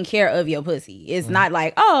taking care of your pussy? It's not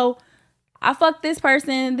like, oh, I fucked this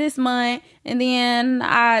person this month and then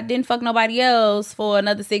I didn't fuck nobody else for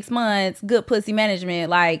another 6 months. Good pussy management.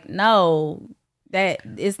 Like, no, that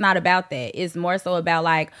it's not about that. It's more so about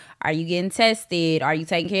like, are you getting tested? Are you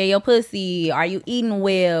taking care of your pussy? Are you eating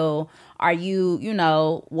well? Are you,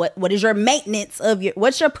 what is your maintenance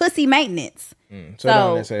what's your pussy maintenance? So it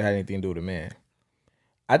don't necessarily have anything to do with a man.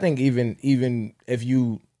 I think even if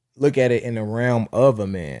you look at it in the realm of a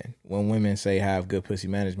man, when women say have good pussy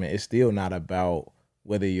management, it's still not about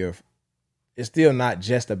it's still not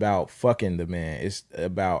just about fucking the man. It's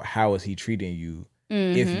about how is he treating you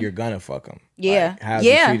if you're gonna fuck him. Yeah. Like, how's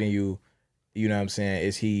he treating you? You know what I'm saying?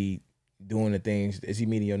 Is he doing the things? Is he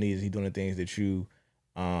meeting your needs? Is he doing the things that you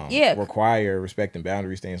require, respecting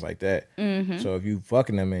boundaries, things like that? So if you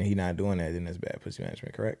fucking him and he not doing that, then that's bad pussy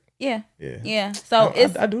management, correct? Yeah. So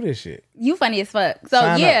I do this shit. You funny as fuck. So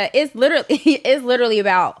it's literally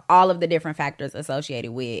about all of the different factors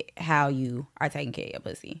associated with how you are taking care of your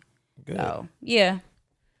pussy. Good. So yeah,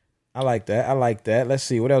 I like that. Let's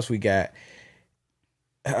see what else we got.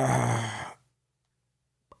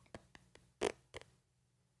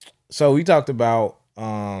 So we talked about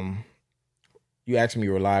you asked me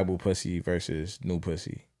reliable pussy versus new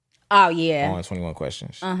pussy. Oh yeah. On 21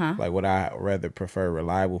 questions. Like, would I rather prefer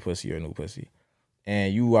reliable pussy or new pussy?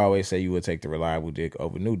 And you always say you would take the reliable dick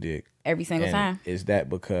over new dick. Every single time. Is that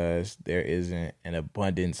because there isn't an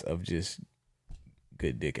abundance of just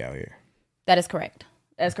good dick out here? That is correct.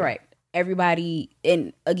 That's correct. Everybody,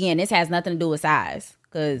 and again, this has nothing to do with size,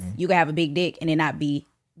 because you can have a big dick and it not be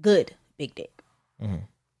good big dick.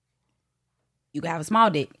 You can have a small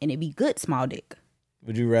dick and it be good small dick.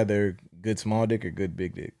 Would you rather good small dick or good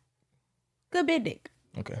big dick? Good big dick.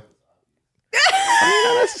 Okay. I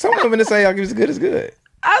mean, that's some women that say like it's good is good.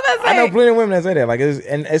 I know plenty of women that say that. Like,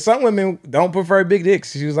 and some women don't prefer big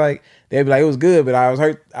dicks. She was like, they'd be like, it was good, but I was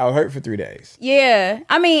hurt for 3 days. Yeah,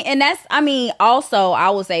 I mean, also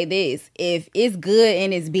I will say this: if it's good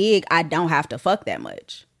and it's big, I don't have to fuck that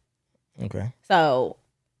much. Okay. So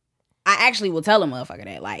I actually will tell a motherfucker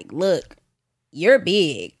that, like, look, you're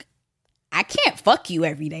big. I can't fuck you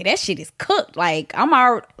every day. That shit is cooked. Like,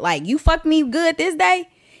 like, you fucked me good this day,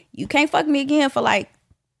 you can't fuck me again for like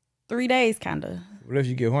 3 days, kind of. What if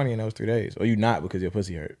you get horny in those 3 days? Or you not because your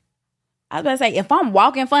pussy hurt? I was about to say, if I'm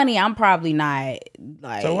walking funny, I'm probably not.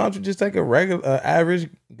 Like, so why don't you just take a regular, average,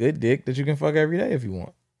 good dick that you can fuck every day if you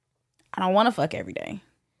want? I don't want to fuck every day.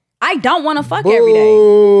 I don't want to fuck every day. I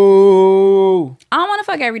don't want to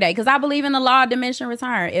fuck every day because I believe in the law of diminishing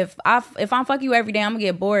return. If I'm fuck you every day, I'm gonna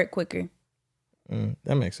get bored quicker.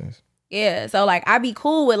 That makes sense. Yeah, so like I be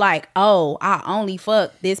cool with like, oh, I only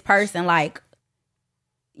fuck this person, like,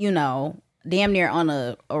 you know, damn near on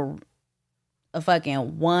a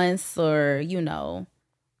fucking once, or, you know,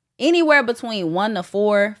 anywhere between 1 to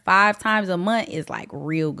 4, 5 times a month is like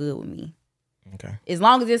real good with me. Okay. As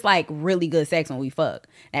long as it's like really good sex when we fuck.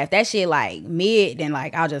 Now if that shit like mid, then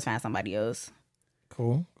like I'll just find somebody else.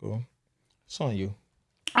 Cool. It's on you.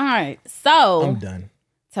 All right, so I'm done.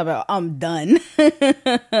 I'm done.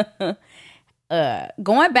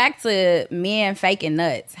 Going back to men faking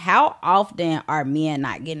nuts, how often are men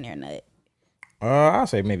not getting their nut? I'll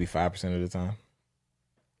say maybe 5% of the time.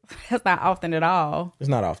 That's not often at all. It's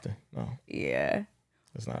not often. No. Yeah.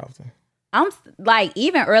 It's not often. I'm like,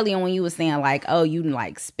 even earlier when you were saying like, oh, you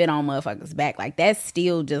like spit on motherfuckers' back, like that's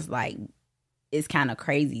still just like, it's kind of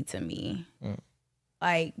crazy to me.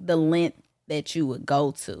 Like the length that you would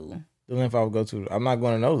go to. The length I would go to. I'm not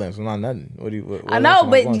going to no lengths. I'm not nothing. What I know,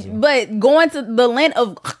 but going to the length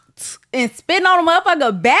of and spitting on a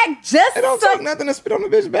motherfucker back just. It don't take nothing to spit on the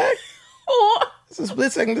bitch back. It's a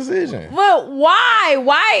split second decision. But why?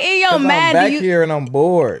 Why in your mind? I'm back here and I'm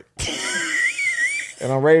bored.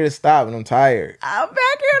 And I'm ready to stop and I'm tired. I'm back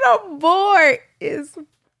here and I'm bored.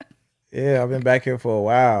 Yeah, I've been back here for a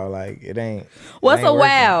while. Like, it ain't. What's a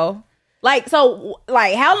while? Like, so,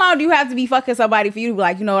 like, how long do you have to be fucking somebody for you to be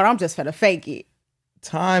like, you know what, I'm just finna fake it?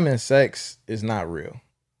 Time and sex is not real.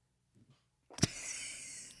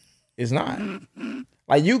 It's not.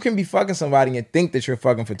 Like, you can be fucking somebody and think that you're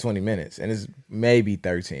fucking for 20 minutes, and it's maybe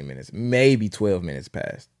 13 minutes, maybe 12 minutes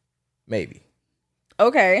past. Maybe.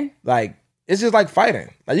 Okay. Like, it's just like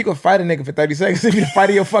fighting. Like, you can fight a nigga for 30 seconds if you're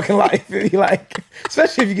fighting your fucking life. And like,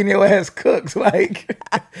 especially if you get your ass cooked. Like,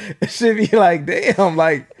 it should be like, damn,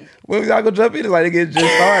 like, when y'all go jump in, it's like, it get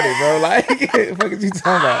just started, bro. Like, what the fuck is you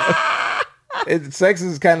talking about? Sex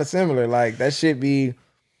is kind of similar. Like, that shit be,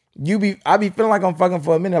 I be feeling like I'm fucking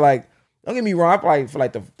for a minute. Like, don't get me wrong, I probably feel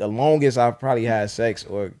like the longest I've probably had sex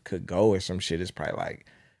or could go or some shit is probably like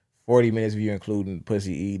 40 minutes if you're including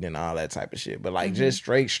pussy eating and all that type of shit. But like just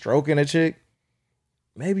straight stroking a chick,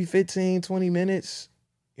 maybe 15, 20 minutes.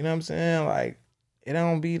 You know what I'm saying? Like, it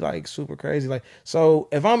don't be like super crazy. Like, so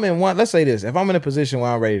if I'm in let's say this, if I'm in a position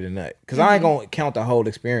where I'm ready to nut, because I ain't gonna count the whole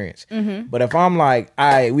experience. But if I'm like, all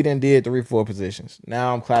right, we done did 3-4 positions.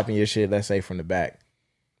 Now I'm clapping your shit, let's say from the back.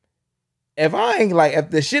 If I ain't like, if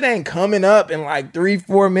the shit ain't coming up in like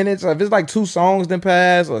 3-4 minutes, or if it's like 2 songs then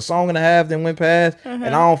pass, or a song and a half then went past, and I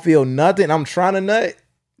don't feel nothing, I'm trying to nut,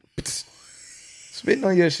 Spitting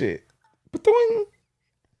on your shit. Ba-doing.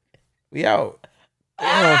 We out.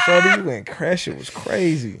 Damn, shorty, you went crash. It was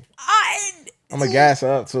crazy. I'm going to gas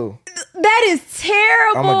her up, too. That is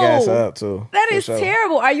terrible. I'm going to gas her up, too. That is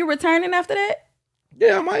terrible. Are you returning after that?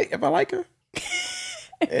 Yeah, I might, if I like her.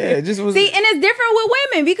 Yeah, it just was. See, and it's different with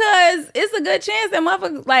women because it's a good chance that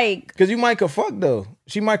motherfuckers, like... Because you might could fuck, though.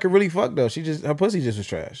 She might could really fuck, though. Her pussy just was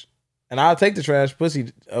trash. And I'll take the trash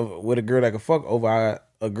pussy with a girl that can fuck over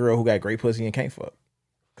a girl who got great pussy and can't fuck.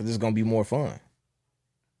 Because it's going to be more fun.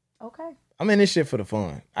 Okay. I'm in this shit for the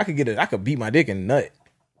fun. I could beat my dick and nut.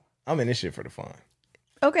 I'm in this shit for the fun.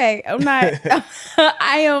 Okay, I'm not.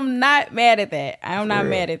 I am not mad at that. I am not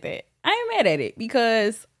mad at that. I am mad at it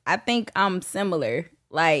because I think I'm similar.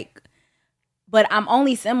 Like, but I'm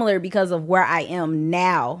only similar because of where I am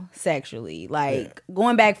now sexually. Like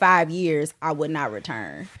going back 5 years, I would not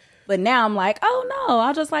return. But now I'm like, oh no,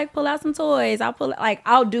 I'll just like pull out some toys. I'll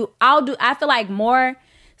do. I feel like more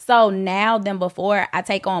so now than before. I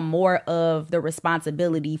take on more of the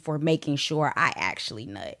responsibility for making sure I actually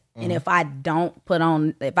nut. And if I don't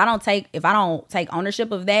take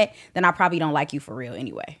ownership of that, then I probably don't like you for real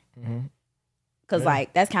anyway. Cause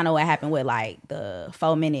like that's kind of what happened with like the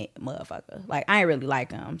 4-minute motherfucker. Like I ain't really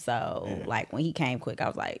like him, so like when he came quick, I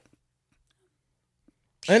was like.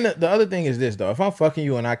 And the other thing is this though: if I'm fucking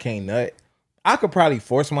you and I can't nut, I could probably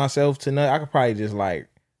force myself to nut. I could probably just like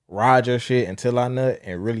ride your shit until I nut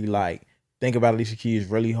and really like think about Alicia Keys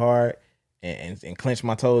really hard. And clench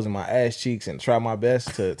my toes and my ass cheeks and try my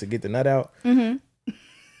best to get the nut out.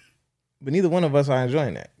 But neither one of us are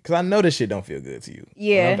enjoying that. Because I know this shit don't feel good to you.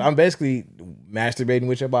 Yeah. I'm basically masturbating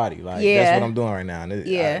with your body. Like, that's what I'm doing right now. And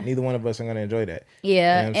neither one of us are going to enjoy that.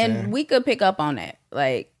 Yeah. You know and we could pick up on that.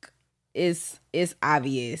 Like, it's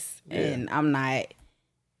obvious. Yeah. And I'm not...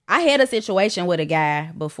 I had a situation with a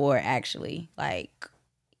guy before, actually. Like...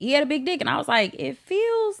 He had a big dick, and I was like, it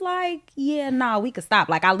feels like, we could stop.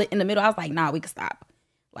 Like, in the middle, I was like, we could stop.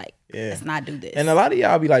 Like, let's not do this. And a lot of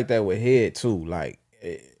y'all be like that with head, too. Like,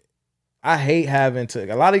 I hate having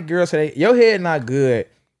to... A lot of girls say, your head not good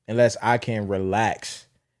unless I can relax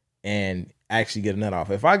and actually get a nut off.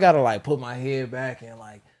 If I gotta, like, put my head back and,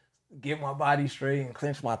 like, get my body straight and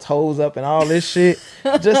clench my toes up and all this shit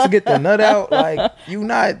just to get the nut out, like, you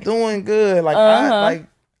not doing good. Like,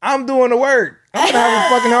 I'm doing the work. I'm gonna have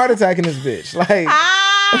a fucking heart attack in this bitch. Like,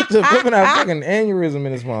 I'm just flipping out fucking aneurysm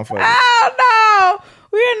in this motherfucker. Oh no,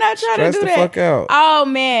 we're not trying to do that. Fuck out. Oh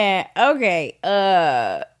man. Okay.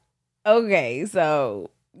 Okay. So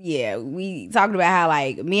yeah, we talked about how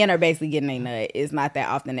like men are basically getting a nut. It's not that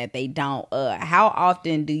often that they don't. How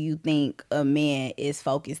often do you think a man is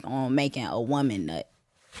focused on making a woman nut?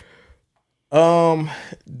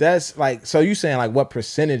 That's like, so you saying like what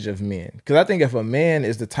percentage of men? Because I think if a man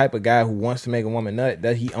is the type of guy who wants to make a woman nut,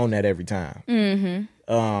 that he own that every time.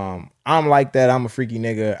 I'm like that. I'm a freaky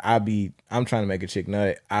nigga. I'm trying to make a chick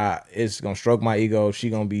nut. It's gonna stroke my ego. She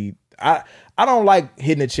gonna be. I don't like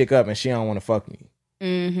hitting a chick up and she don't want to fuck me.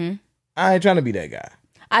 I ain't trying to be that guy.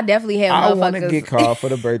 I definitely have. I want to get called for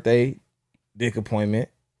the birthday dick appointment.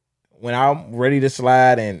 When I'm ready to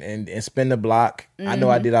slide and spin the block, I know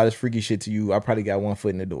I did all this freaky shit to you. I probably got one foot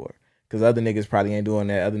in the door. Because other niggas probably ain't doing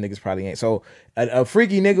that. Other niggas probably ain't. So a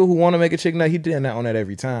freaky nigga who want to make a chick nut, he doing that on that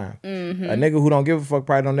every time. A nigga who don't give a fuck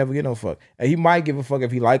probably don't never get no fuck. And he might give a fuck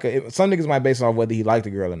if he like her. Some niggas might base it off whether he like the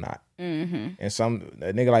girl or not. And a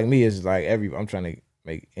nigga like me is like I'm trying to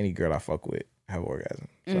make any girl I fuck with have an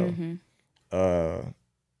orgasm. So,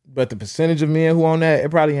 but the percentage of men who on that,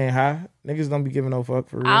 it probably ain't high. Niggas don't be giving no fuck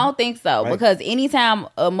for real. I don't think so. Like, because anytime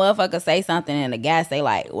a motherfucker say something and the guy say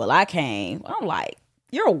like, well, I came. I'm like,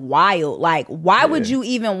 you're wild. Like, why would you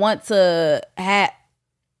even want to have...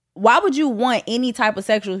 Why would you want any type of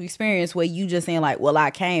sexual experience where you just saying like, well,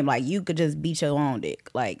 I came. Like, you could just beat your own dick.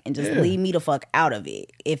 Like, and just leave me the fuck out of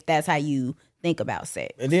it. If that's how you think about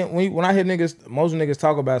sex. And then when I hear niggas, most niggas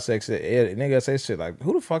talk about sex, niggas say shit like,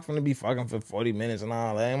 who the fuck finna be fucking for 40 minutes and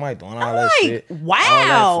all that? Ain't nobody doing all that shit. Wow.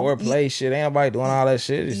 All that foreplay shit. Ain't nobody doing all that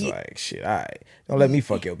shit. It's like, shit, all right. Don't let me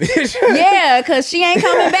fuck your bitch. Yeah, because she ain't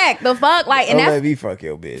coming back. The fuck? Like, and don't that's let me fuck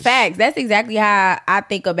your bitch. Facts. That's exactly how I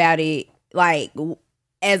think about it. Like,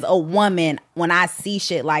 as a woman, when I see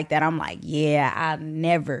shit like that, I'm like, yeah, I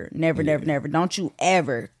never. Don't you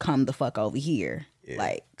ever come the fuck over here. Yeah.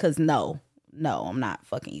 Like, because no, I'm not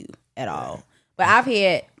fucking you at all. But I've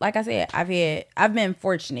had, like I said, I've been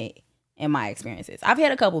fortunate in my experiences. I've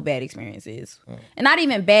had a couple bad experiences. And not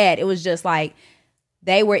even bad. It was just like,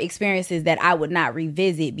 they were experiences that I would not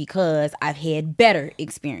revisit because I've had better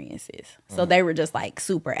experiences. So they were just like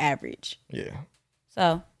super average. Yeah.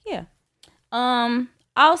 So, yeah.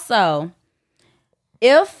 Also,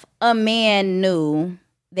 If a man knew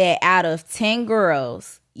that out of 10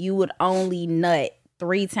 girls, you would only nut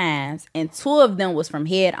 3 times and 2 of them was from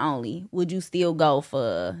head only, would you still go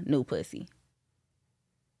for new pussy?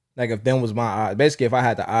 Like if them was my odds. Basically, if I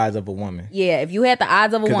had the odds of a woman. Yeah, if you had the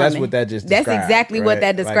odds of a woman. That's what that just described. That's exactly right? what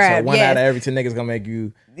that described. Like, so 1 out of every 10 niggas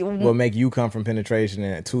will make you come from penetration,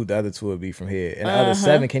 and the other 2 will be from head. And the other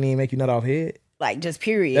 7 can't even make you nut off head. Like, just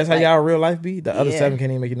period. That's how y'all real life be? The other 7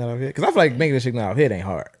 can't even make you nut off head? Because I feel like making this shit nut off head ain't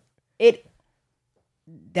hard.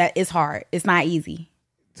 That is hard. It's not easy.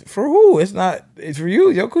 For who? It's not. It's for you.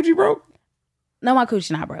 Your coochie broke? No, my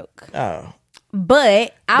coochie not broke. Oh.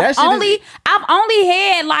 But I've only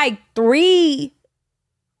had like 3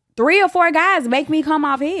 or 4 guys make me come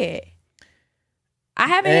off head. I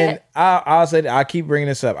haven't. And I'll say that I keep bringing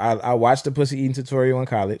this up. I watched the pussy eating tutorial in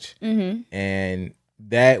college, and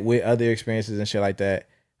that with other experiences and shit like that.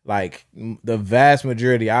 Like the vast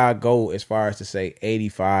majority, I go as far as to say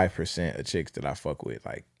 85% of chicks that I fuck with,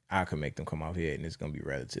 like I can make them come off head, and it's gonna be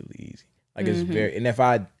relatively easy. Like it's very, and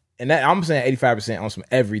I'm saying 85% on some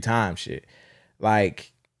every time shit.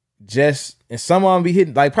 Like and some of them be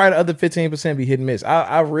hitting, like probably the other 15% be hit and miss.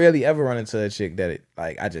 I rarely ever run into a chick that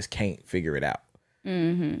I just can't figure it out. You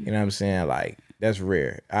know what I'm saying? Like that's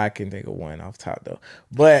rare. I can think of one off top though,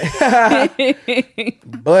 but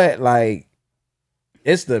but like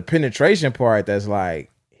it's the penetration part that's like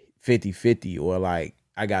 50-50, or like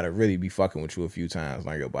I gotta really be fucking with you a few times,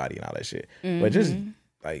 learn your body and all that shit. But just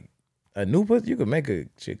like a new pussy, you can make a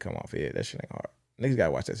shit come off head. That shit ain't hard. Niggas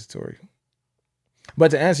gotta watch that tutorial.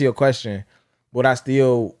 But to answer your question, would I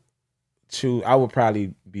still choose? I would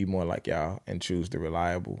probably be more like y'all and choose the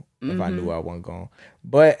reliable if I knew I wasn't going.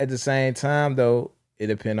 But at the same time, though, it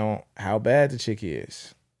depends on how bad the chick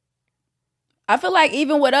is. I feel like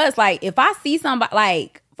even with us, like if I see somebody,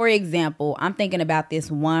 like for example, I'm thinking about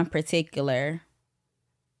this one particular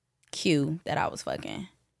Q that I was fucking.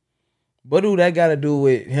 What do that got to do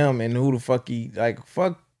with him and who the fuck he like?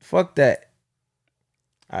 Fuck that.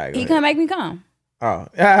 All right, he couldn't make me come. Oh,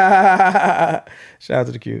 shout out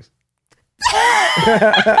to the Qs.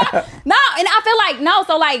 No, and I feel like no.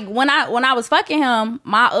 So like when I was fucking him,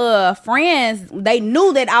 my friends, they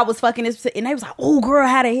knew that I was fucking this, and they was like, "Oh, girl,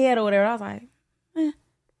 had a head or whatever." I was like,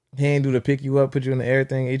 He ain't do the pick you up, put you in the air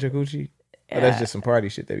thing, eat your coochie. Yeah. Or that's just some party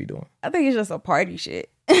shit they be doing. I think it's just a party shit.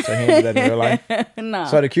 So he ain't do that in real life. No.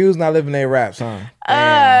 So the Q's not living their raps, huh?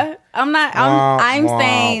 Damn. I'm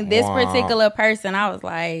saying this particular person. I was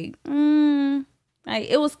like, like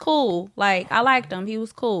it was cool. Like I liked him. He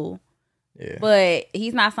was cool. Yeah. But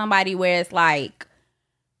he's not somebody where it's like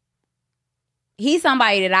he's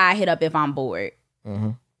somebody that I hit up if I'm bored.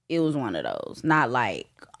 It was one of those. Not like,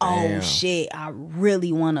 oh shit, I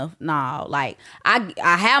really wanna like I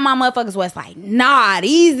have my motherfuckers where it's like, nah,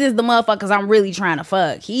 these is the motherfuckers I'm really trying to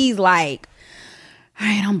fuck. He's like, all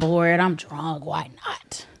right, I'm bored, I'm drunk, why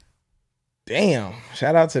not? Damn.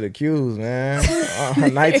 Shout out to the Qs, man.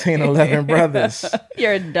 1911 brothers.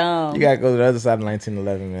 You're dumb. You gotta go to the other side of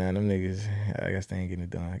 1911, man. Them niggas, I guess they ain't getting it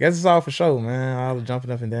done. I guess it's all for show, man. All the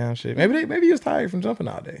jumping up and down shit. Maybe he was tired from jumping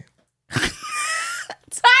all day.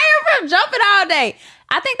 Tired from jumping all day.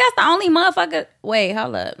 I think that's the only motherfucker. Wait,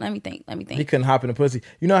 hold up. Let me think. He couldn't hop in the pussy.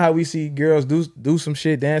 You know how we see girls do some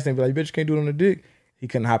shit, dance and be like, bitch, you can't do it on the dick. He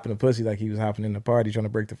couldn't hop in the pussy like he was hopping in the party trying to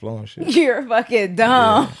break the flow and shit. You're fucking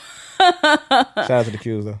dumb. Yeah. Shout out to the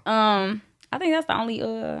Qs though. I think that's the only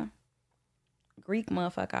Greek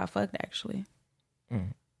motherfucker I fucked actually.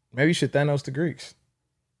 Maybe you should Thanos the Greeks.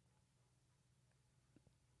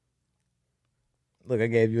 Look, I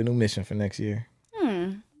gave you a new mission for next year.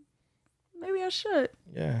 Maybe I should.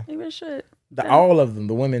 Yeah. Maybe I should. All of them,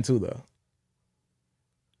 the women too though.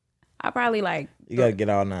 I probably like. You gotta get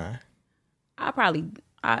all 9. I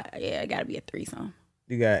gotta be a threesome.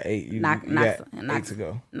 You got 8. You got 8 to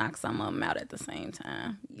go. Knock some of them out at the same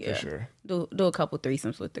time. Yeah, for sure. Do a couple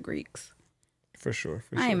threesomes with the Greeks. For sure.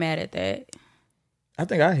 I ain't mad at that. I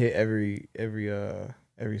think I hit every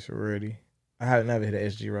sorority. I haven't never hit an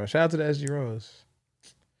SG Rose. Shout out to the SG Rose.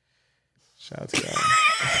 Shout out to y'all.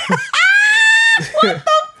 What the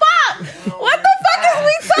fuck? What the fuck is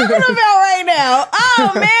we talking about right now?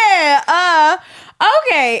 Oh man.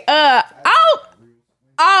 Okay.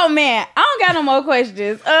 Oh man. I don't got no more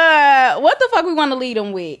questions. What the fuck we want to leave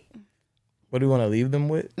them with? What do we want to leave them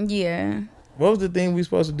with? Yeah. What was the thing we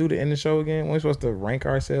supposed to do to end the show again? We're supposed to rank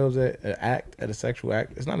ourselves at a sexual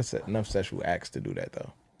act. It's not enough sexual acts to do that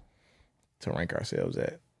though. To rank ourselves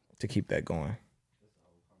to keep that going.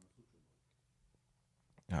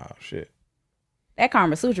 Oh shit. That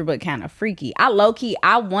Kama Sutra book kind of freaky. I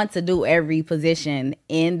want to do every position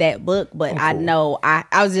in that book, but I know I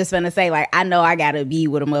was just gonna say, like, I know I gotta be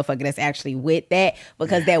with a motherfucker that's actually with that,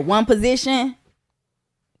 because that one position,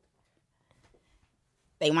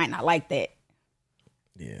 they might not like that.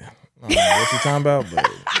 Yeah, I don't know what you talking about, but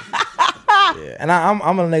yeah. And I'm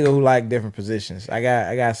a nigga who like different positions. I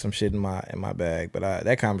got some shit in my bag, but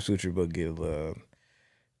that Kama Sutra book get a little.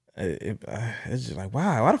 It's just like,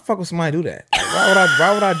 why the fuck would somebody do that? Like,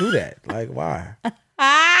 why would I do that? Like, why?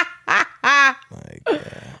 Like,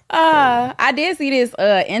 yeah. I did see this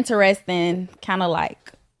interesting kind of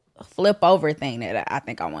like flip over thing that I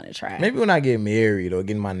think I want to try. Maybe when I get married or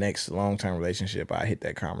get in my next long-term relationship, I hit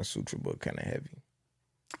that Kama Sutra book kind of heavy.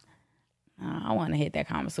 I want to hit that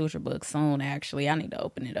Kama Sutra book soon. Actually, I need to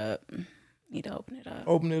open it up.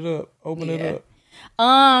 Open it up.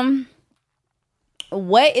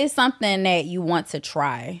 What is something that you want to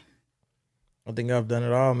try? I think I've done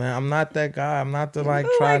it all, man. I'm not that guy. I'm not the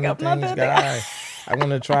try new things guy. I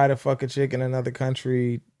want to try to fuck a chick in another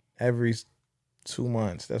country every 2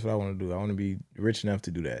 months. That's what I want to do. I want to be rich enough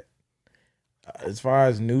to do that. As far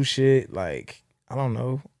as new shit, like, I don't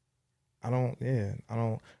know. I want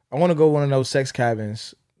to go one of those sex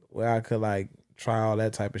cabins where I could like try all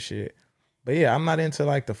that type of shit. But yeah, I'm not into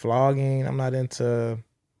like the flogging. I'm not into.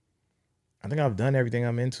 I think I've done everything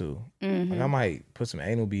I'm into. Mm-hmm. Like, I might put some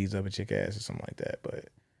anal beads up a chick ass or something like that. But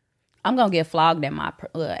I'm gonna get flogged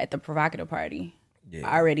at the provocative party. Yeah.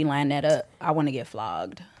 I already lined that up. I want to get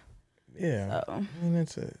flogged. Yeah, so. I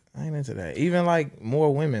ain't into that. Even like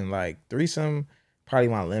more women, like threesome, probably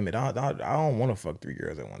my limit. I don't want to fuck 3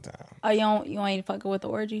 girls at one time. Oh, you ain't fucking with the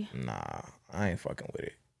orgy? Nah, I ain't fucking with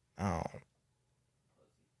it. I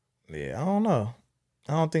don't know.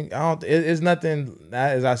 It's nothing,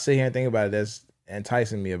 as I sit here and think about it, that's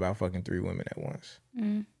enticing me about fucking 3 women at once.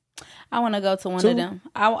 Mm. I want to go to one of them.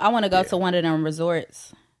 I want to go to one of them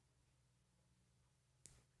resorts.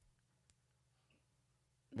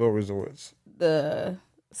 What resorts? The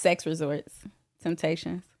sex resorts.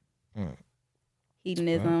 Temptations.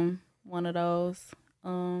 Hedonism. One of those.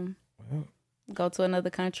 Go to another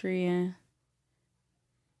country and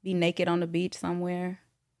be naked on the beach somewhere.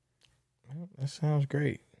 That sounds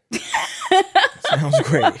great. Sounds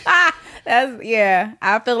great. I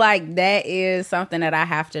feel like that is something that I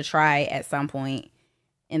have to try at some point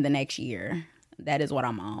in the next year. That is what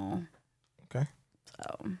I'm on. Okay.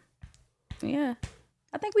 So, yeah.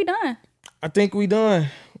 I think we done.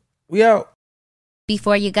 We out.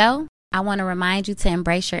 Before you go, I want to remind you to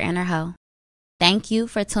embrace your inner hoe. Thank you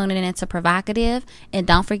for tuning into Provocative, and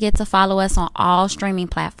don't forget to follow us on all streaming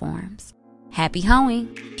platforms. Happy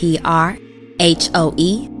hoeing.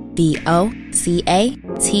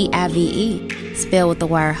 PRHOEVOCATIVE. Spell with the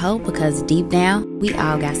word hoe, because deep down, we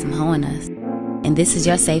all got some hoe in us. And this is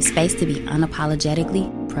your safe space to be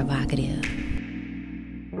unapologetically provocative.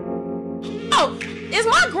 Oh, is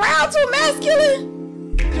my growl too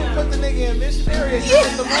masculine? Put the nigga in missionary.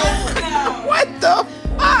 Yeah. What the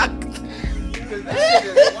fuck? That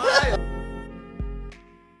shit is wild.